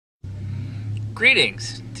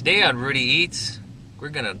Greetings! Today on Rudyeats, we're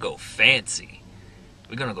gonna go fancy.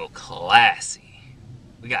 We're gonna go classy.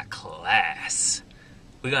 We got class.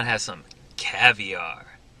 We're gonna have some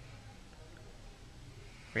caviar.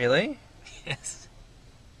 Really? Yes.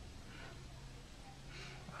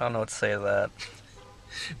 I don't know what to say to that.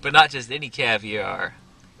 But not just any caviar.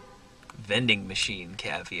 Vending machine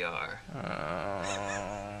caviar.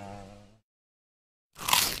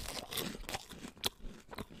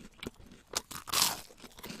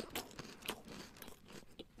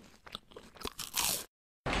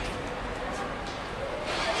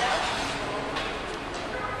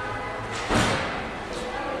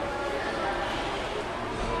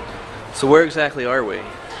 So where exactly are we?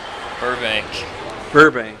 Burbank.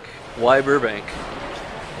 Burbank. Why Burbank?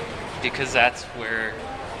 Because that's where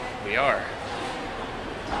we are.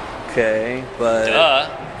 Okay, but Duh.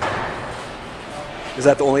 is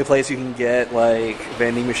that the only place you can get like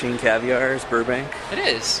vending machine caviar is Burbank? It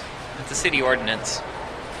is. It's a city ordinance.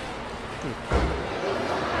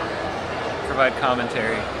 Provide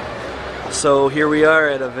commentary. So here we are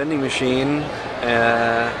at a vending machine,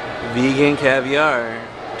 vegan caviar,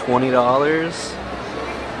 $20.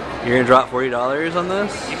 You're gonna drop $40 on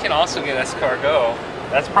this? You can also get escargot.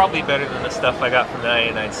 That's probably better than the stuff I got from the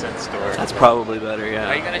 99-cent store. That's probably better, Are you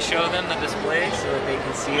yeah. going to show them the display so that they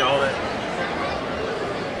can see all that?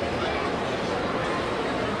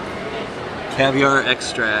 Caviar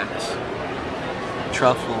extract,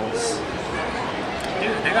 truffles.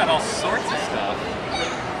 Dude, they got all sorts of stuff.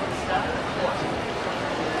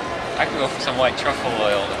 I could go for some white truffle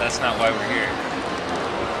oil, but that's not why we're here.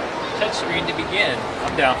 Touchscreen to begin.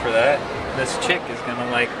 I'm down for that. This chick is going to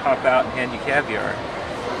like pop out and hand you caviar.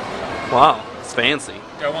 Wow, it's fancy.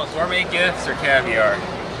 Do I want gourmet gifts or caviar?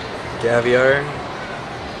 Caviar.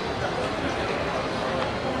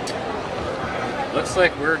 Looks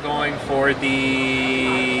like we're going for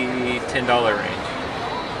the $10 range.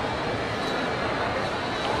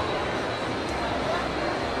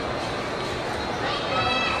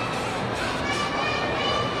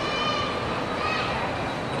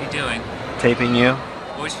 What are you doing? Taping you.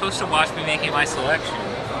 Well, you're supposed to watch me making my selection.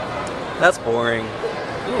 That's boring.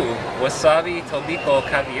 Ooh, wasabi tobiko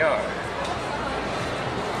caviar.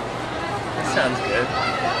 That sounds good.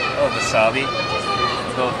 Oh, wasabi.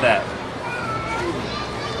 Let's go with that.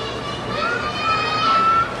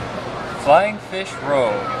 Flying fish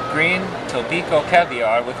roll, green tobiko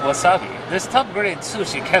caviar with wasabi. This top-grade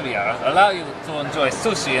sushi caviar allows you to enjoy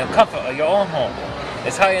sushi in comfort of your own home.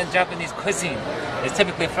 It's high-end Japanese cuisine. It's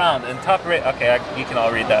typically found in top-rate. Okay, you can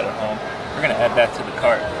all read that at home. We're gonna add that to the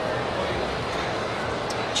cart.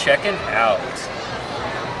 Checking out.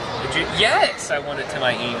 Did you? Yes, I want it to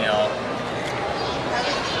my email.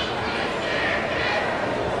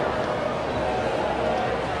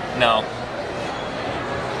 No.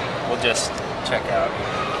 We'll just check out.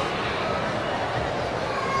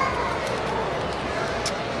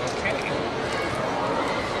 Okay.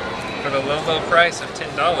 For the low, low price of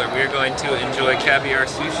 $10, we are going to enjoy caviar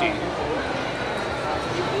sushi.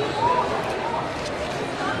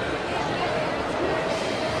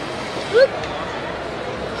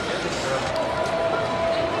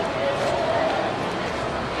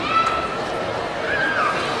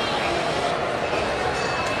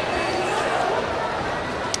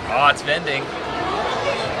 Oh, it's vending. Is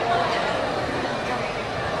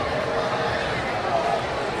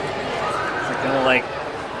it gonna like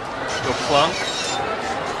go plunk?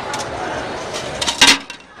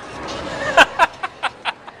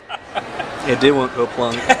 It did won't go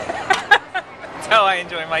plunk. That's how I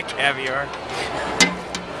enjoy my caviar.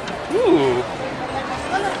 Ooh,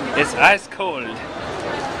 it's ice cold.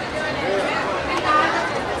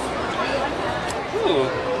 Ooh,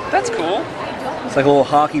 that's cool. It's like a little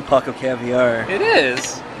hockey puck of caviar. It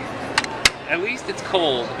is. At least it's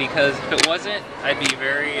cold, because if it wasn't, I'd be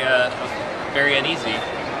very, very uneasy.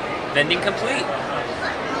 Vending complete.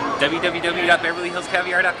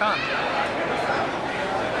 www.beverlyhillscaviar.com.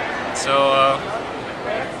 So,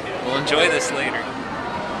 we'll enjoy this later.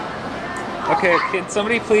 Okay, can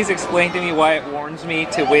somebody please explain to me why it warns me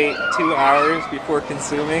to wait 2 hours before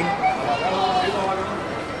consuming?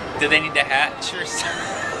 Do they need to hatch or something?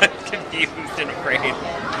 I'm confused and afraid.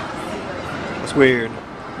 It's weird.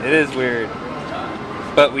 It is weird.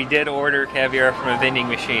 But we did order caviar from a vending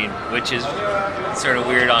machine, which is sort of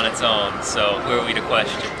weird on its own, so who are we to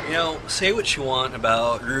question? You know, say what you want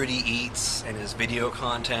about Rudyeats and his video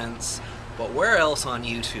contents, but where else on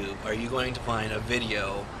YouTube are you going to find a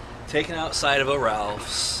video taken outside of a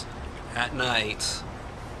Ralph's at night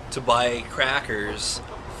to buy crackers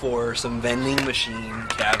for some vending machine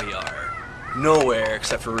caviar? Nowhere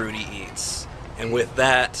except for Rudyeats. And with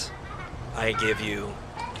that, I give you...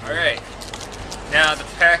 Alright. Now the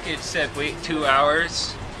package said wait 2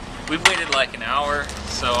 hours. We've waited like an hour,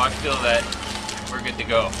 so I feel that we're good to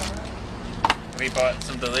go. We bought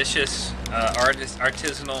some delicious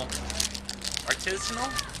artisanal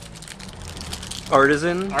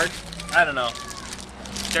Artisan? I don't know.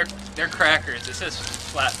 They're crackers. It says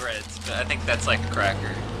flatbreads, but I think that's like a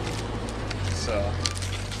cracker. So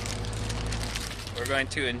we're going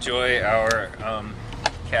to enjoy our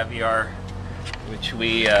caviar, which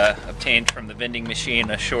we obtained from the vending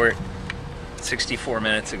machine a short 64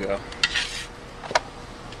 minutes ago.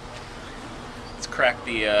 Let's crack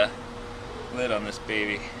the lid on this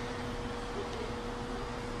baby.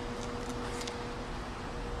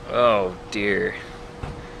 Oh dear.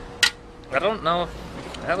 I don't know.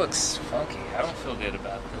 That looks funky. I don't feel good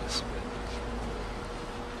about this.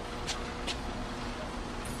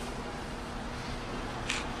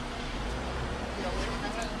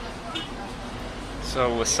 So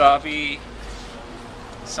wasabi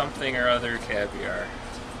something or other caviar.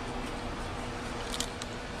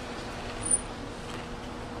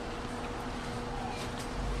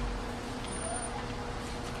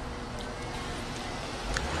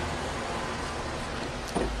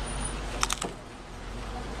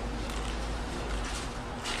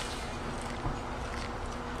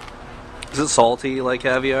 Is it salty like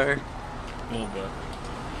caviar? A little bit.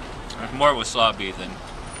 More wasabi than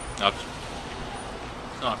it's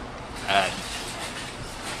not bad.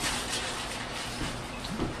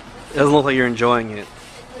 It doesn't look like you're enjoying it.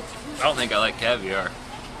 I don't think I like caviar.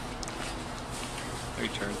 Your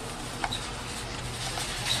turn.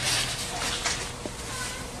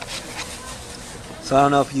 So I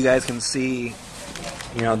don't know if you guys can see,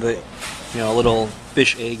 the little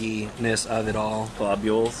fish egginess of it all,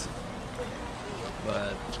 Globules.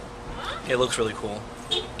 but it looks really cool.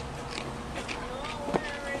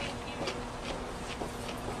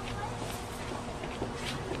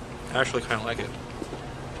 I actually kind of like it.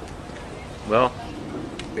 Well,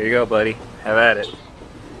 there you go, buddy. Have at it.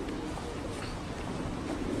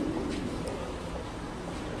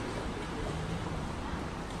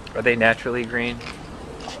 Are they naturally green?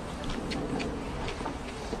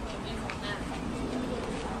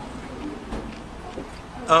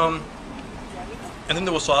 I think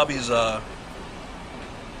the wasabi's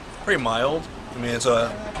pretty mild. I mean, it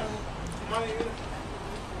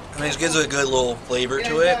gives a good little flavor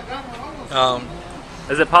to it.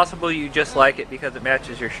 Is it possible you just like it because it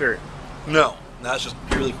matches your shirt? No, that's just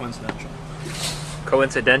purely coincidental.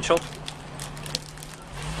 Coincidental?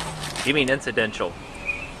 You mean incidental?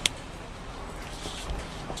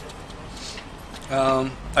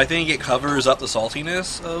 I think it covers up the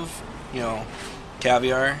saltiness of,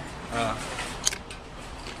 caviar.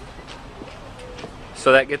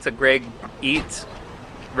 So that gets a Greg Eats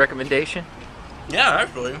recommendation? Yeah,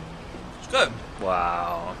 actually. It's good.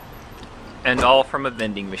 Wow. And all from a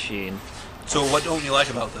vending machine. So what don't you like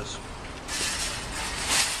about this?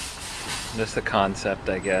 Just the concept,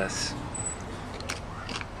 I guess.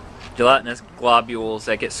 Gelatinous globules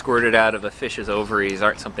that get squirted out of a fish's ovaries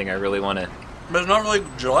aren't something I really want to... But it's not really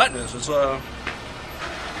gelatinous. It's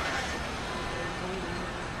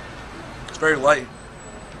very light.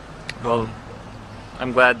 Well,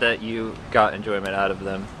 I'm glad that you got enjoyment out of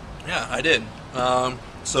them. Yeah, I did.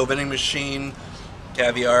 So vending machine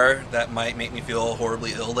caviar, that might make me feel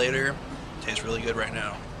horribly ill later. Tastes really good right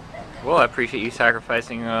now. Well, I appreciate you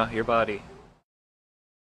sacrificing your body.